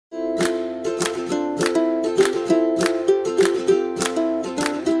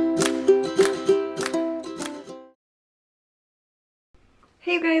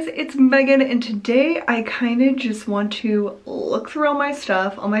Megan, and today I kind of just want to look through all my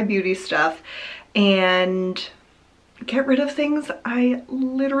stuff, all my beauty stuff, and get rid of things I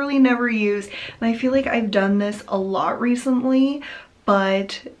literally never use. And I feel like I've done this a lot recently,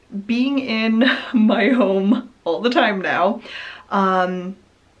 but being in my home all the time now,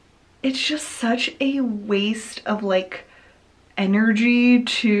 it's just such a waste of like energy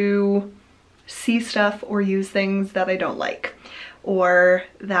to see stuff or use things that I don't like, or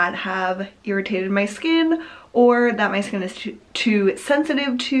that have irritated my skin, or that my skin is too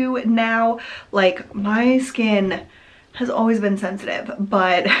sensitive to now. Like, my skin has always been sensitive,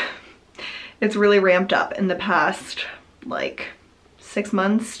 but it's really ramped up in the past like 6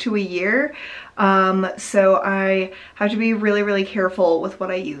 months to a year. So I have to be really careful with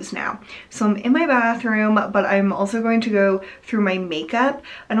what I use now. So I'm in my bathroom, but I'm also going to go through my makeup.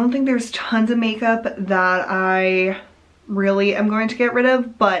 I don't think there's tons of makeup that I really am going to get rid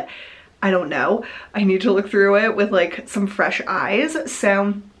of, but I don't know. I need to look through it with like some fresh eyes.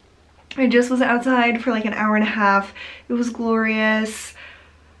 So I just was outside for like an hour and a half. It was glorious.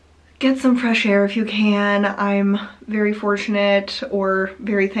 Get some fresh air if you can. I'm very fortunate or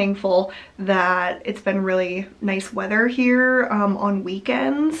very thankful that it's been really nice weather here on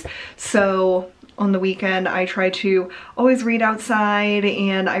weekends. So on the weekend I try to always read outside,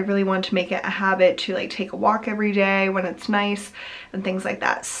 and I really want to make it a habit to like take a walk every day when it's nice and things like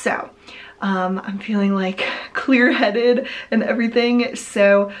that. So I'm feeling like clear-headed and everything,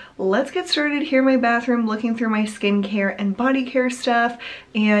 so let's get started here in my bathroom looking through my skincare and body care stuff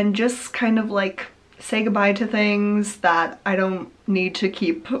and just kind of like say goodbye to things that I don't need to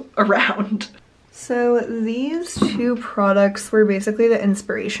keep around. So these two products were basically the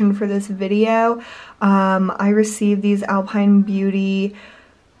inspiration for this video. I received these Alpine Beauty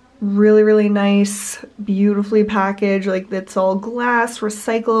really nice, beautifully packaged, like it's all glass,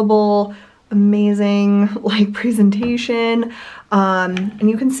 recyclable, amazing like presentation. And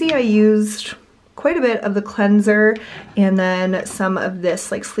you can see I used quite a bit of the cleanser and then some of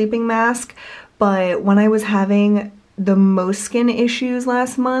this like sleeping mask, but when I was having the most skin issues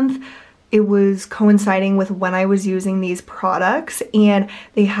last month, it was coinciding with when I was using these products, and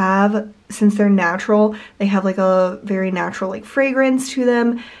they have, since they're natural, they have like a very natural like fragrance to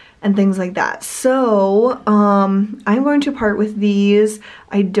them and things like that. So I'm going to part with these.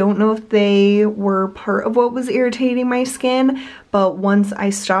 I don't know if they were part of what was irritating my skin, but once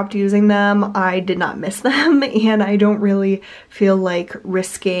I stopped using them, I did not miss them, and I don't really feel like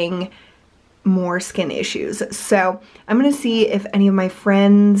risking more skin issues. So I'm gonna see if any of my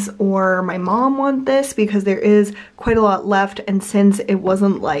friends or my mom want this, because there is quite a lot left, and since it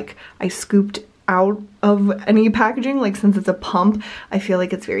wasn't like I scooped out of any packaging, like since it's a pump, I feel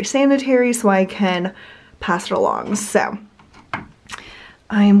like it's very sanitary, so I can pass it along. So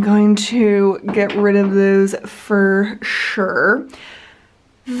I am going to get rid of those for sure.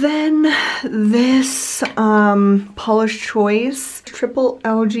 Then this Paula's Choice Triple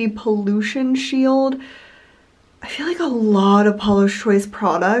Algae Pollution Shield. I feel like a lot of Paula's Choice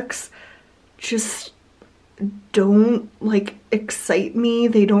products just don't like excite me.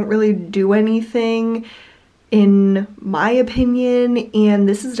 They don't really do anything in my opinion, and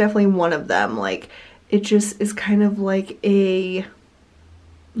this is definitely one of them. Like, it just is kind of like a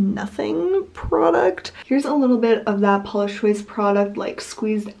nothing product. Here's a little bit of that Paula's Choice product like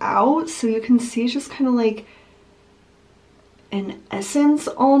squeezed out, so you can see just kind of like an essence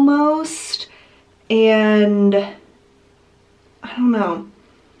almost, and I don't know,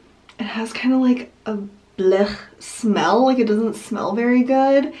 it has kind of like a blech smell, like it doesn't smell very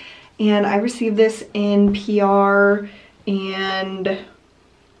good. And I received this in PR, and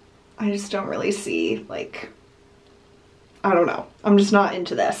I just don't really see, like, I don't know, I'm just not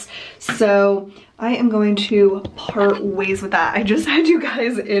into this. So I am going to part ways with that. I just had you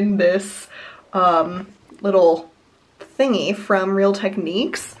guys in this little thingy from Real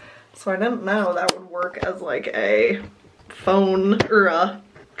Techniques, so I didn't know that would work as like a phone or a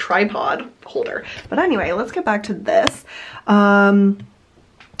tripod holder. But anyway, let's get back to this.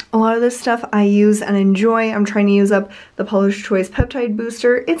 A lot of this stuff I use and enjoy. I'm trying to use up the Paula's Choice Peptide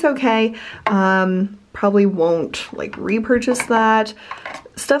Booster. It's okay. Probably won't like repurchase that.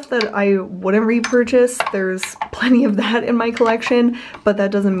 Stuff that I wouldn't repurchase, there's plenty of that in my collection, but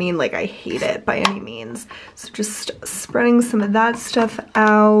that doesn't mean like I hate it by any means. So just spreading some of that stuff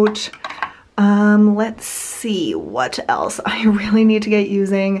out. Let's see what else. I really need to get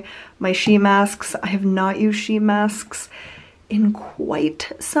using my sheet masks. I have not used sheet masks in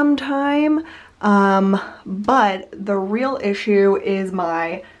quite some time, but the real issue is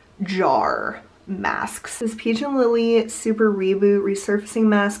my jar masks. This Peach and Lily Super Reboot Resurfacing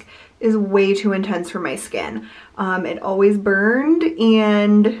Mask is way too intense for my skin. It always burned,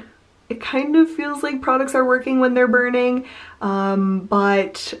 and it kind of feels like products are working when they're burning,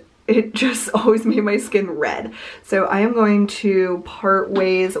 but it just always made my skin red. So I am going to part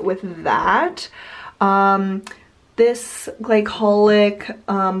ways with that. This glycolic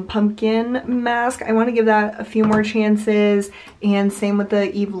pumpkin mask, I want to give that a few more chances, and same with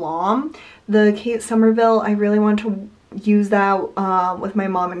the Eve Lom. The Kate Somerville, I really want to use that with my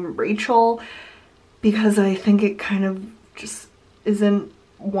mom and Rachel, because I think it kind of just isn't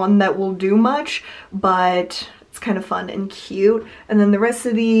one that will do much, but it's kind of fun and cute. And then the rest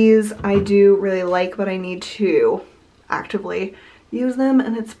of these I do really like, but I need to actively use them,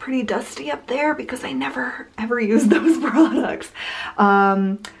 and it's pretty dusty up there because I never ever use those products.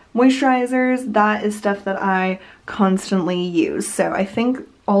 Moisturizers, that is stuff that I constantly use, so I think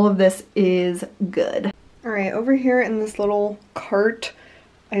all of this is good. All right, over here in this little cart,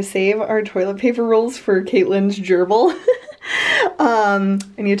 I save our toilet paper rolls for Caitlin's gerbil. I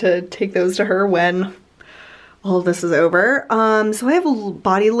need to take those to her when all of this is over. So I have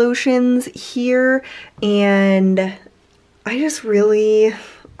body lotions here, and I just really,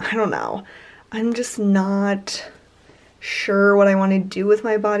 I don't know. I'm just not sure what I want to do with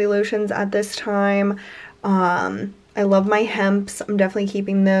my body lotions at this time. I love my hemps. I'm definitely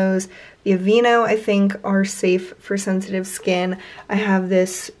keeping those. The Aveeno, I think, are safe for sensitive skin. I have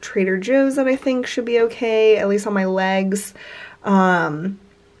this Trader Joe's that I think should be okay, at least on my legs. And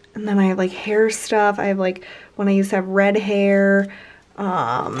then I have like hair stuff. I have like when I used to have red hair.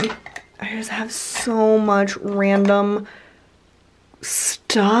 I just have so much random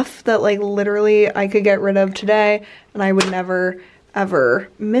stuff that like literally I could get rid of today and I would never ever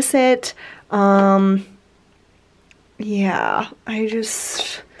miss it. Yeah,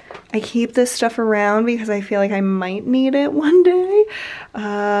 I keep this stuff around because I feel like I might need it one day.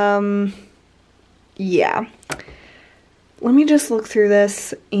 Yeah. Let me just look through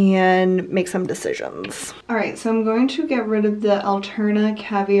this and make some decisions. All right, so I'm going to get rid of the Alterna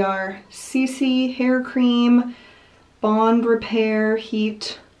Caviar CC hair cream, Bond Repair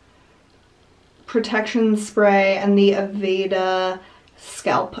Heat Protection Spray, and the Aveda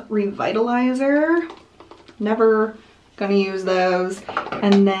Scalp Revitalizer. Never gonna use those.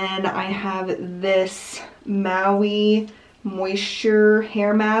 And then I have this Maui Moisture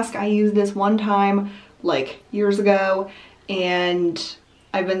Hair Mask. I used this one time like years ago, and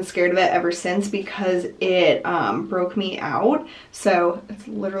I've been scared of it ever since because it broke me out. So it's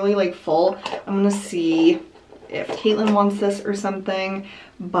literally like full. I'm gonna see if Caitlin wants this or something,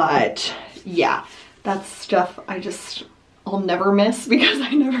 but yeah, that's stuff I'll never miss because I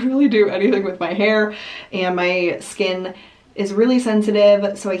never really do anything with my hair, and my skin is really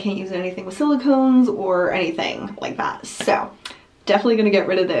sensitive, so I can't use anything with silicones or anything like that. So definitely gonna get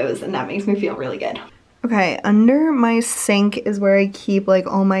rid of those, and that makes me feel really good. Okay, under my sink is where I keep like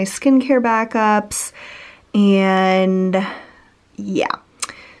all my skincare backups, and yeah.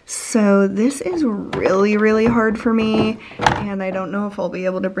 So this is really, really hard for me, and I don't know if I'll be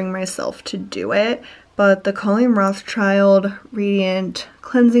able to bring myself to do it, but the Colleen Rothschild Radiant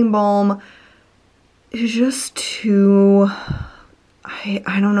Cleansing Balm is just too,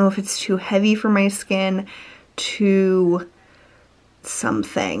 I don't know if it's too heavy for my skin, too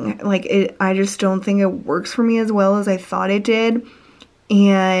something. Like I just don't think it works for me as well as I thought it did,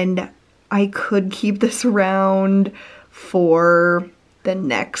 and I could keep this around for the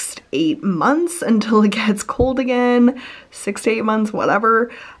next 8 months until it gets cold again, 6 to 8 months, whatever.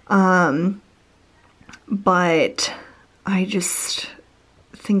 But I just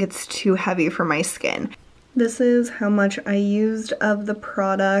think it's too heavy for my skin. This is how much I used of the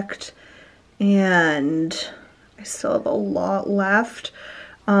product, and I still have a lot left.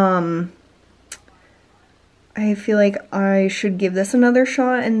 I feel like I should give this another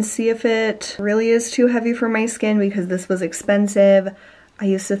shot and see if it really is too heavy for my skin, because this was expensive. I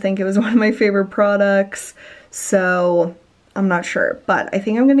used to think it was one of my favorite products, so I'm not sure. But I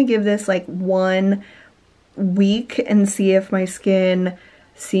think I'm gonna give this like 1 week and see if my skin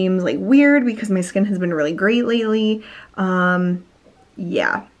seems like weird, because my skin has been really great lately.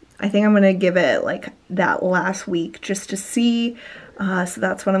 Yeah, I think I'm gonna give it like that last week just to see. So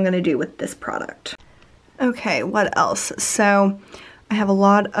that's what I'm gonna do with this product. Okay, what else? So I have a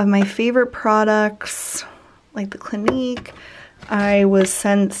lot of my favorite products, like the Clinique. I was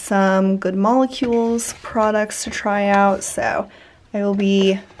sent some Good Molecules products to try out, so I will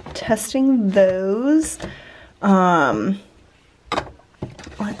be testing those.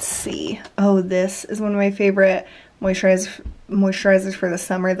 Let's see. Oh, this is one of my favorite moisturizers for the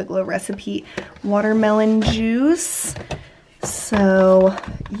summer, the Glow Recipe Watermelon Juice. So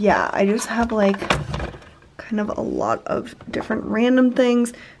yeah, I just have like kind of a lot of different random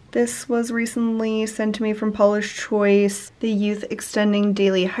things. This was recently sent to me from Paula's Choice, the Youth Extending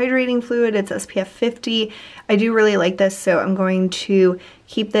Daily Hydrating Fluid. It's SPF 50. I do really like this, so I'm going to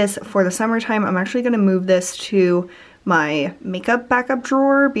keep this for the summertime. I'm actually going to move this to my makeup backup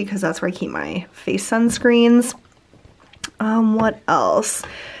drawer because that's where I keep my face sunscreens. What else?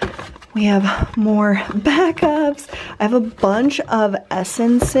 We have more backups. I have a bunch of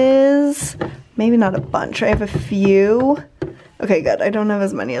essences. Maybe not a bunch. I have a few. Okay, good. I don't have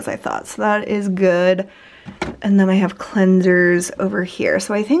as many as I thought, so that is good. And then I have cleansers over here.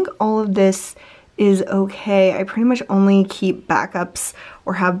 So I think all of this is okay. I pretty much only keep backups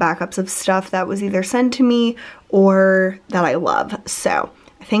or have backups of stuff that was either sent to me or that I love. So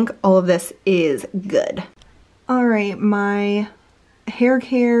I think all of this is good. All right, my hair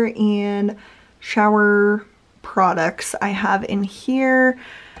care and shower products I have in here.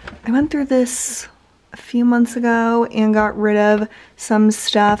 I went through this a few months ago and got rid of some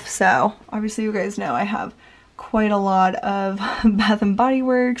stuff. So obviously you guys know I have quite a lot of Bath & Body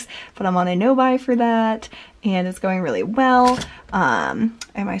Works, but I'm on a no-buy for that and it's going really well. And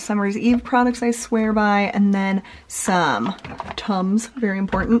my Summer's Eve products I swear by, and then some Tums, very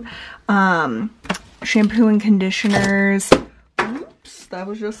important. Shampoo and conditioners. Oops, that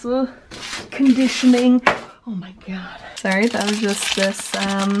was just a conditioning. Oh my god. Sorry, that was just this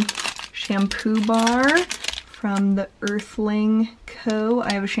shampoo bar from the Earthling Co.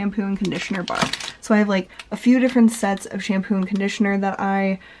 I have a shampoo and conditioner bar. So I have like a few different sets of shampoo and conditioner that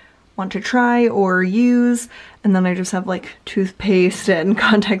I want to try or use, and then I just have like toothpaste and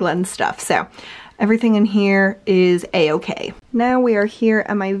contact lens stuff. So everything in here is a-okay. Now we are here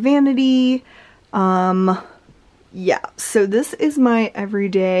at my vanity. Yeah, so this is my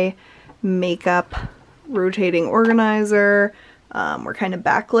everyday makeup rotating organizer. We're kind of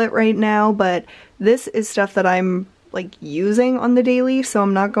backlit right now, but this is stuff that I'm like using on the daily, so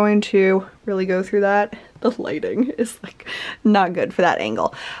I'm not going to really go through that. The lighting is like not good for that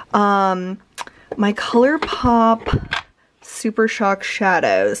angle. My ColourPop Super Shock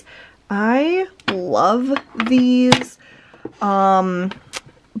shadows. I love these, but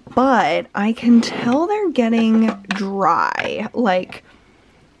I can tell they're getting dry, like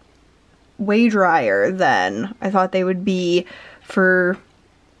way drier than I thought they would be for,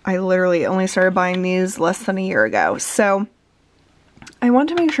 I literally only started buying these less than a year ago. So I want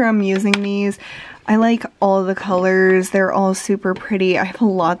to make sure I'm using these. I like all of the colors. They're all super pretty. I have a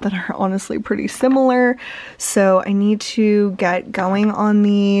lot that are honestly pretty similar. So I need to get going on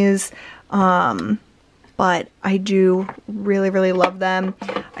these. But I do really, really love them.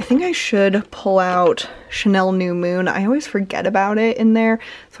 I think I should pull out Chanel New Moon. I always forget about it in there.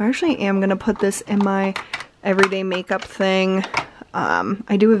 So I actually am going to put this in my everyday makeup thing.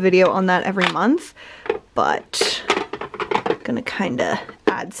 I do a video on that every month, but I'm going to kind of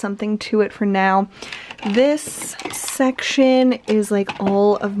add something to it for now. This section is like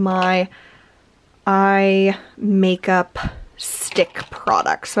all of my eye makeup stick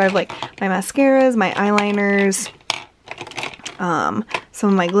products. So I have like my mascaras, my eyeliners, some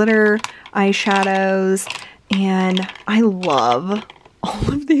of my glitter eyeshadows, and I love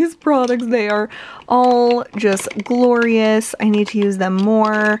all of these products. They are all just glorious. I need to use them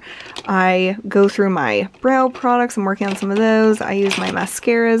more. I go through my brow products. I'm working on some of those. I use my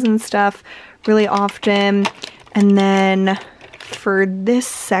mascaras and stuff really often. And then for this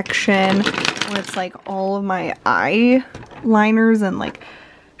section, where it's like all of my eyeliners and like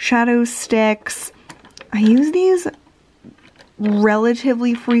shadow sticks, I use these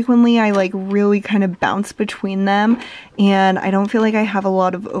relatively frequently. I like really kind of bounce between them, and I don't feel like I have a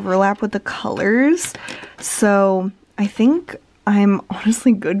lot of overlap with the colors. So I think I'm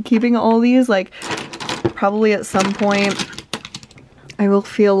honestly good keeping all these. Like probably at some point I will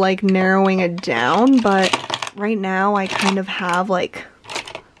feel like narrowing it down, but right now I kind of have like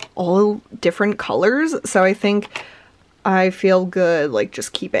all different colors, so I think I feel good like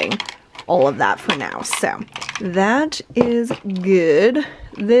just keeping all of that for now. So that is good.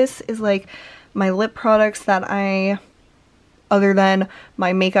 This is like my lip products that I, other than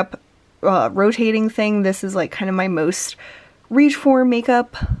my makeup rotating thing, this is like kind of my most reach for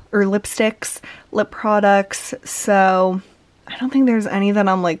makeup or lipsticks, lip products. So I don't think there's any that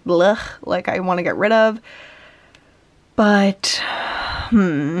I'm like blech, like I want to get rid of. But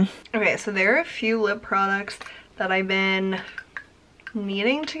okay, so there are a few lip products that I've been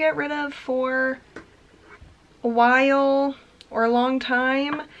needing to get rid of for a while or a long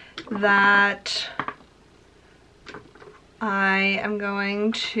time that I am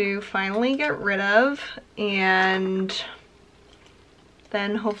going to finally get rid of, and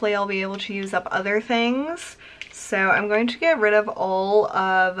then hopefully I'll be able to use up other things. So I'm going to get rid of all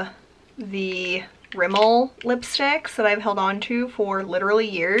of the Rimmel lipsticks that I've held on to for literally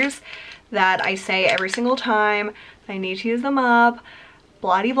years, that I say every single time I need to use them up,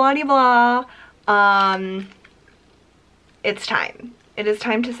 blah de blah de blah. It's time. It is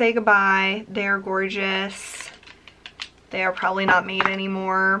time to say goodbye. They are gorgeous. They are probably not made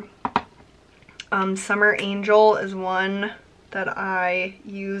anymore. Summer Angel is one that I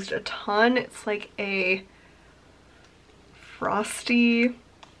used a ton. It's like a frosty,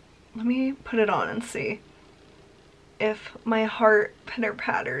 let me put it on and see if my heart pitter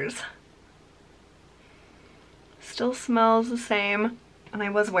patters. Still smells the same, and I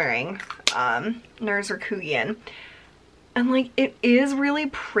was wearing Nurs Rakugian. And like, it is really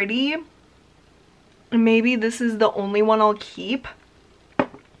pretty. Maybe this is the only one I'll keep,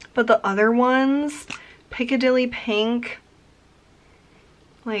 but the other ones, Piccadilly Pink,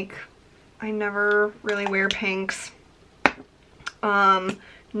 like, I never really wear pinks.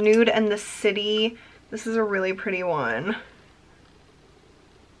 Nude and the City, this is a really pretty one.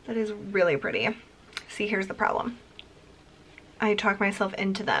 That is really pretty. See, here's the problem. I talk myself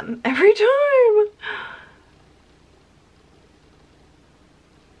into them every time.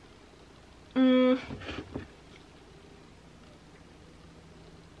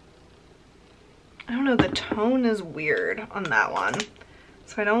 I don't know, the tone is weird on that one,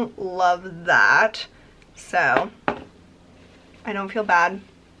 so I don't love that. So I don't feel bad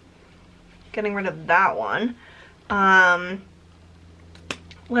getting rid of that one.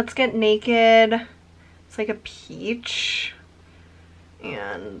 Let's Get Naked. It's like a peach,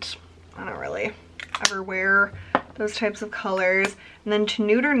 and I don't really ever wear those types of colors. And then To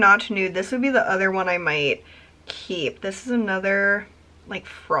Nude or Not To Nude, this would be the other one I might keep. This is another like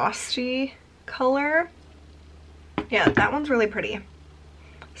frosty color. Yeah, that one's really pretty.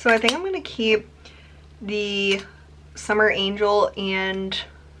 So I think I'm gonna keep the Summer Angel and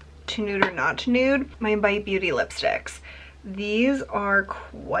To Nude or Not To Nude, my Bite Beauty lipsticks. These are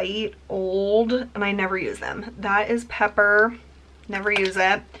quite old and I never use them. That is Pepper, never use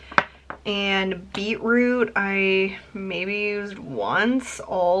it. And Beetroot, I maybe used once,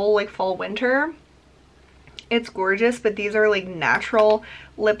 all like fall winter. It's gorgeous, but these are like natural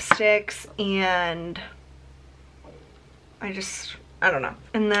lipsticks, and I don't know.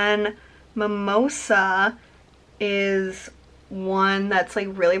 And then Mimosa is one that's like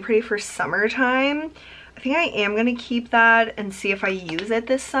really pretty for summertime. I think I am gonna keep that and see if I use it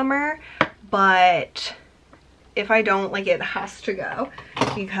this summer, but if I don't, like, it has to go,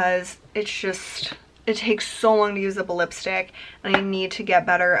 because it's just, it takes so long to use up a lipstick, and I need to get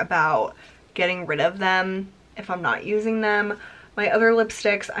better about getting rid of them if I'm not using them. My other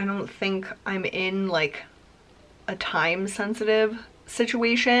lipsticks, I don't think I'm in like a time sensitive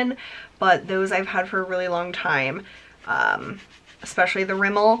situation, but those I've had for a really long time, especially the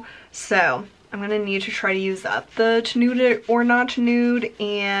Rimmel. So I'm gonna need to try to use up the To Nude or Not To Nude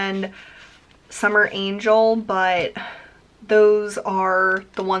and Summer Angel, but those are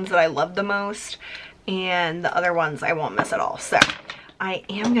the ones that I love the most, and the other ones I won't miss at all. So I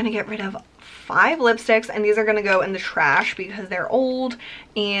am gonna get rid of 5 lipsticks, and these are gonna go in the trash because they're old,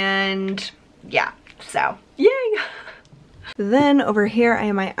 and yeah, so yay. Then over here I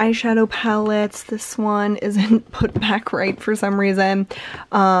have my eyeshadow palettes. This one isn't put back right for some reason.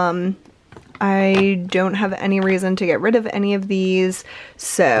 I don't have any reason to get rid of any of these,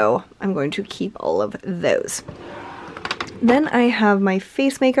 so I'm going to keep all of those. Then I have my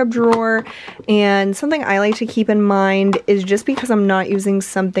face makeup drawer, and something I like to keep in mind is just because I'm not using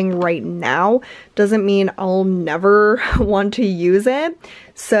something right now doesn't mean I'll never want to use it.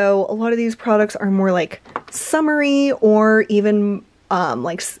 So a lot of these products are more like summery or even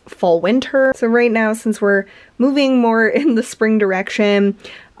like fall winter. So right now, since we're moving more in the spring direction,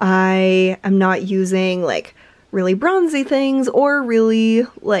 I am not using like really bronzy things or really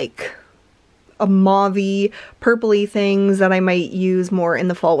like a mauvey, purpley things that I might use more in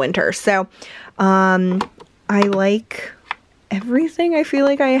the fall winter. So I like everything I feel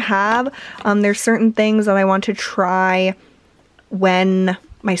like I have. There's certain things that I want to try when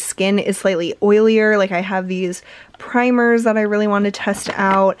my skin is slightly oilier. Like I have these primers that I really want to test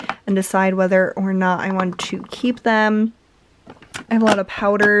out and decide whether or not I want to keep them. I have a lot of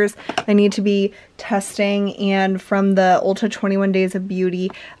powders I need to be testing, and from the Ulta 21 Days of Beauty,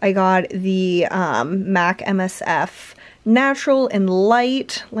 I got the MAC MSF Natural and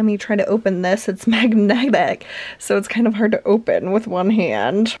Light. Let me try to open this. It's magnetic, so it's kind of hard to open with one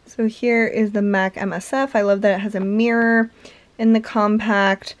hand. So here is the MAC MSF. I love that it has a mirror in the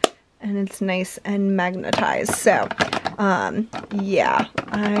compact, and it's nice and magnetized. So Yeah,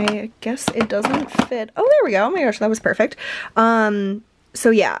 I guess it doesn't fit. Oh, there we go. Oh my gosh, that was perfect. So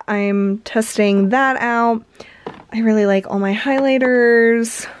yeah, I'm testing that out. I really like all my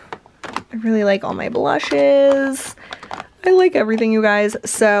highlighters. I really like all my blushes. I like everything, you guys.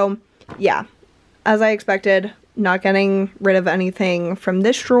 So yeah, as I expected, not getting rid of anything from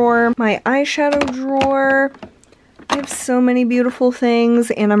this drawer. My eyeshadow drawer, I have so many beautiful things,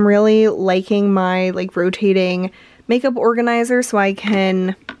 and I'm really liking my like rotating makeup organizer so I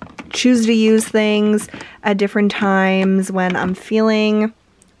can choose to use things at different times when I'm feeling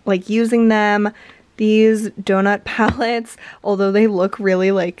like using them. These donut palettes, although they look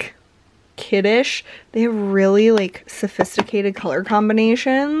really like kiddish, they have really like sophisticated color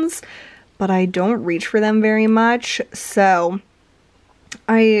combinations, but I don't reach for them very much. So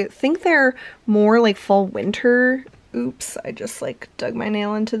I think they're more like fall winter. Oops, I just like dug my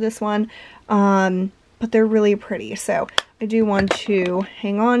nail into this one. But they're really pretty, so I do want to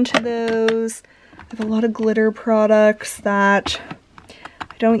hang on to those. I have a lot of glitter products that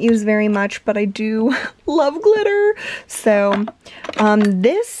I don't use very much, but I do love glitter. So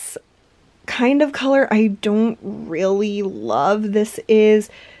this kind of color I don't really love. This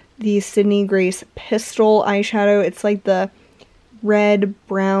is the Sydney Grace Pistol eyeshadow. It's like the red,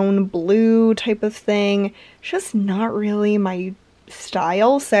 brown, blue type of thing. It's just not really my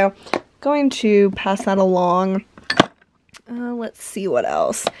style, so going to pass that along. Let's see what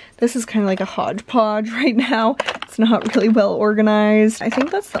else. This is kind of like a hodgepodge right now. It's not really well organized. I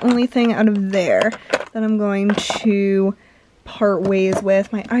think that's the only thing out of there that I'm going to part ways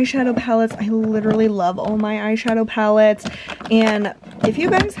with. My eyeshadow palettes, I literally love all my eyeshadow palettes. And if you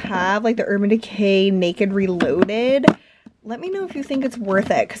guys have like the Urban Decay Naked Reloaded, let me know if you think it's worth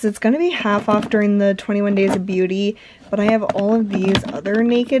it, because it's going to be half off during the 21 Days of Beauty, but I have all of these other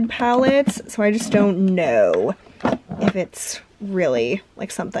Naked palettes, so I just don't know if it's really like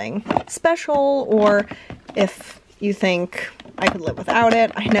something special, or if you think I could live without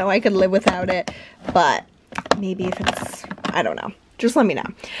it. I know I could live without it, but maybe if it's, I don't know. Just let me know.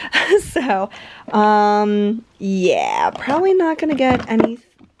 So, yeah, probably not going to get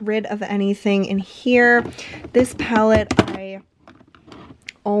rid of anything in here. This palette I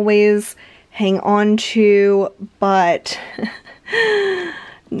always hang on to, but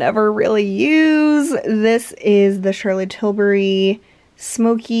never really use. This is the Charlotte Tilbury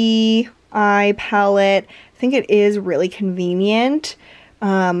Smoky Eye palette. I think it is really convenient.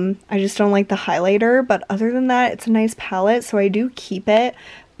 I just don't like the highlighter, but other than that, it's a nice palette, so I do keep it,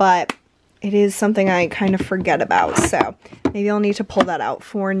 but it is something I kind of forget about, so maybe I'll need to pull that out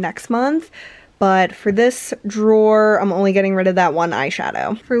for next month. But for this drawer, I'm only getting rid of that one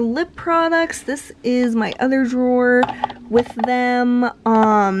eyeshadow. For lip products, this is my other drawer with them.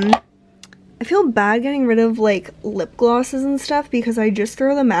 I feel bad getting rid of like lip glosses and stuff because I just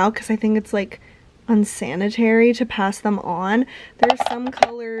throw them out because I think it's like unsanitary to pass them on. There's some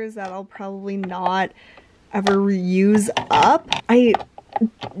colors that I'll probably not ever use up. I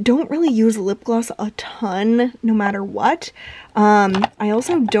don't really use lip gloss a ton no matter what. I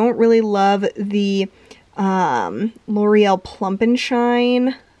also don't really love the L'Oreal Plump and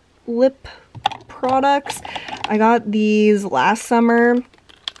Shine lip products. I got these last summer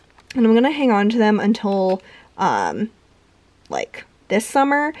and I'm gonna hang on to them until like this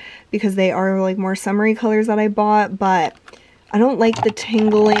summer because they are like more summery colors that I bought, but I don't like the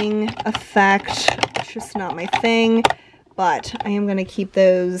tingling effect. It's just not my thing. But I am going to keep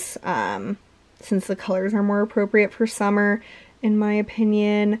those since the colors are more appropriate for summer, in my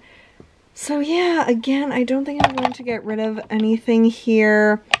opinion. So yeah, again, I don't think I'm going to get rid of anything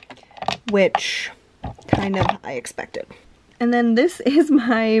here, which kind of I expected. And then this is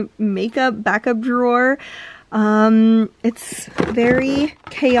my makeup backup drawer. It's very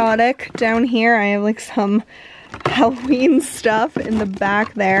chaotic down here. I have like some Halloween stuff in the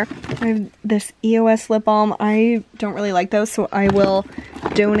back there. I have this EOS lip balm. I don't really like those, so I will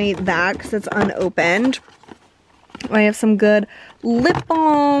donate that because it's unopened. I have some good lip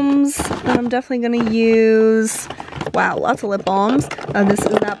balms that I'm definitely going to use. Wow, lots of lip balms. This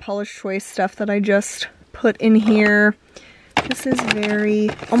is that Paula's Choice stuff that I just put in here. This is very...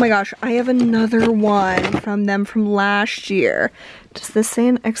 Oh my gosh, I have another one from them from last year. Does this say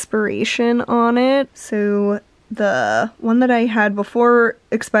an expiration on it? So the one that I had before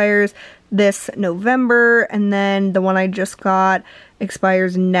expires this November, and then the one I just got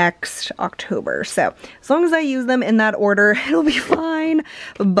expires next October. So as long as I use them in that order, it'll be fine.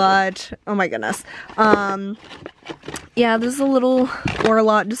 But oh my goodness, yeah, this is a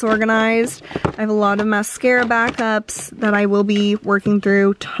lot disorganized. I have a lot of mascara backups that I will be working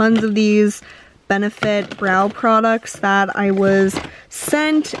through. Tons of these Benefit brow products that I was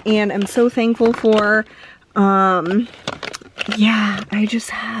sent and I'm so thankful for. Yeah, I just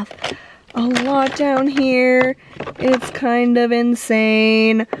have a lot down here. It's kind of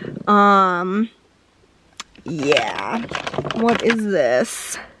insane. Yeah. What is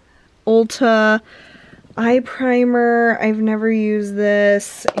this? Ulta eye primer. I've never used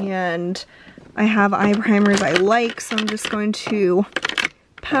this, and I have eye primers I like, so I'm just going to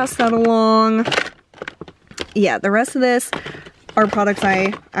pass that along. Yeah, the rest of this are products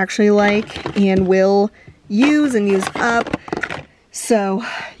I actually like and will use and use up. So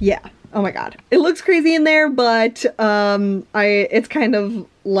yeah, oh my god, it looks crazy in there, but it's kind of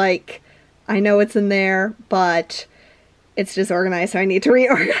like, I know it's in there, but it's disorganized, so I need to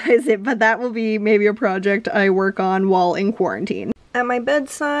reorganize it. But that will be maybe a project I work on while in quarantine. At my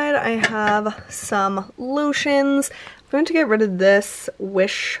bedside, I have some lotions. I'm going to get rid of this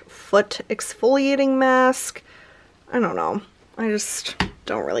Wish foot exfoliating mask. I don't know, I just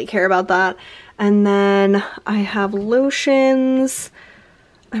don't really care about that. And then I have lotions.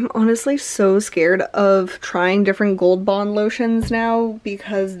 I'm honestly so scared of trying different Gold Bond lotions now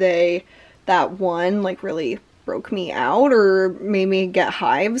because that one like really broke me out or made me get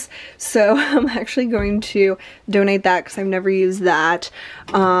hives. So I'm actually going to donate that because I've never used that.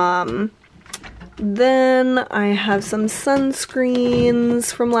 Then I have some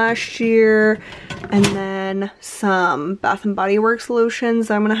sunscreens from last year, and then some Bath & Body Works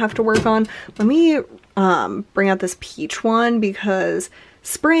lotions I'm gonna have to work on. Let me bring out this peach one because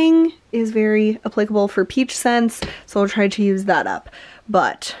spring is very applicable for peach scents, so I'll try to use that up.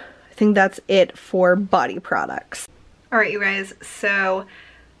 But I think that's it for body products. Alright, you guys, so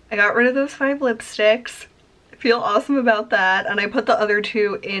I got rid of those 5 lipsticks. I feel awesome about that, and I put the other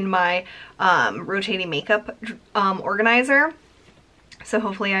 2 in my rotating makeup organizer. So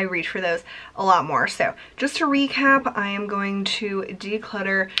hopefully I reach for those a lot more. So just to recap, I am going to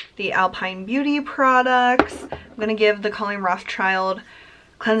declutter the Alpine Beauty products. I'm going to give the Colleen Rothschild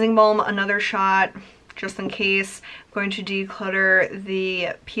cleansing balm another shot just in case. I'm going to declutter the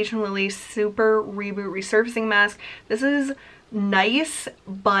Peach and Lily Super Reboot Resurfacing Mask. This is nice,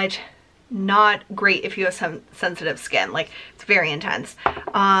 but not great if you have sensitive skin. Like, it's very intense.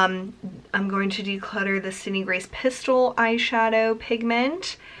 I'm going to declutter the Sydney Grace Pistol eyeshadow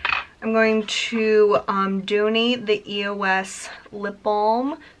pigment. I'm going to donate the EOS lip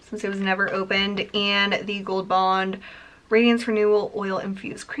balm since it was never opened, and the Gold Bond Radiance Renewal Oil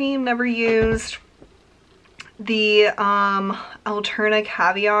Infused Cream, never used. The Alterna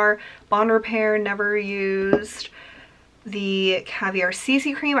Caviar Bond Repair, never used. The Caviar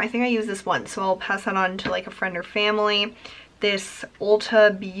CC Cream, I think I used this once, so I'll pass that on to like a friend or family. This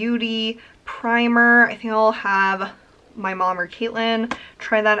Ulta Beauty Primer, I think I'll have my mom or Caitlin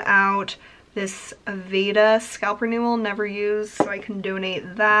try that out. This Aveda Scalp Renewal, never used, so I can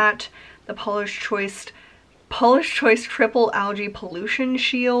donate that. The Paula's Choice Triple Algae Pollution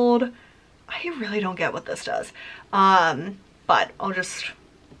Shield. I really don't get what this does, but I'll just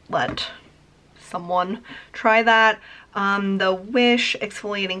let someone try that. The Wish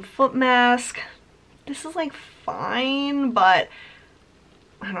Exfoliating Foot Mask. This is like fine, but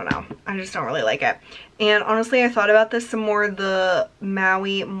I don't know. I just don't really like it. And honestly, I thought about this some more, the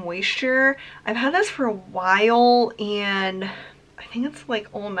Maui Moisture. I've had this for a while, and I think it's like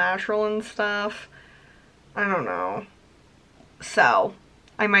all natural and stuff. I don't know. So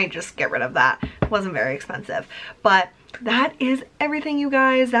I might just get rid of that. It wasn't very expensive. But that is everything, you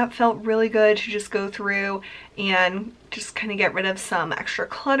guys. That felt really good to just go through and just kind of get rid of some extra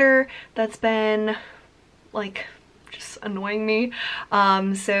clutter that's been like just annoying me.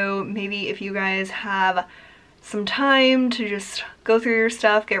 So maybe if you guys have some time to just go through your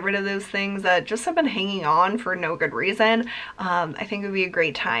stuff, get rid of those things that just have been hanging on for no good reason, I think it would be a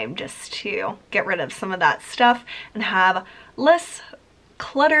great time just to get rid of some of that stuff and have less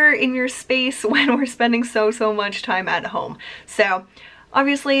clutter in your space when we're spending so much time at home. So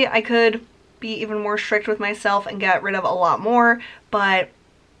obviously I could be even more strict with myself and get rid of a lot more, but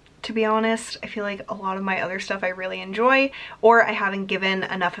to be honest, I feel like a lot of my other stuff I really enjoy, or I haven't given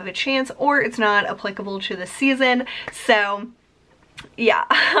enough of a chance, or it's not applicable to the season. So yeah,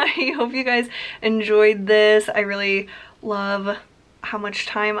 I hope you guys enjoyed this. I really love how much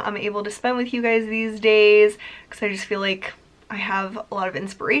time I'm able to spend with you guys these days, because I just feel like I have a lot of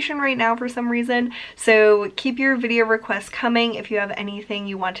inspiration right now for some reason. So keep your video requests coming. If you have anything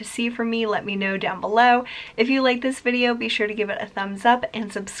you want to see from me, let me know down below. If you like this video, be sure to give it a thumbs up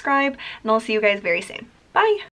and subscribe, and I'll see you guys very soon. Bye!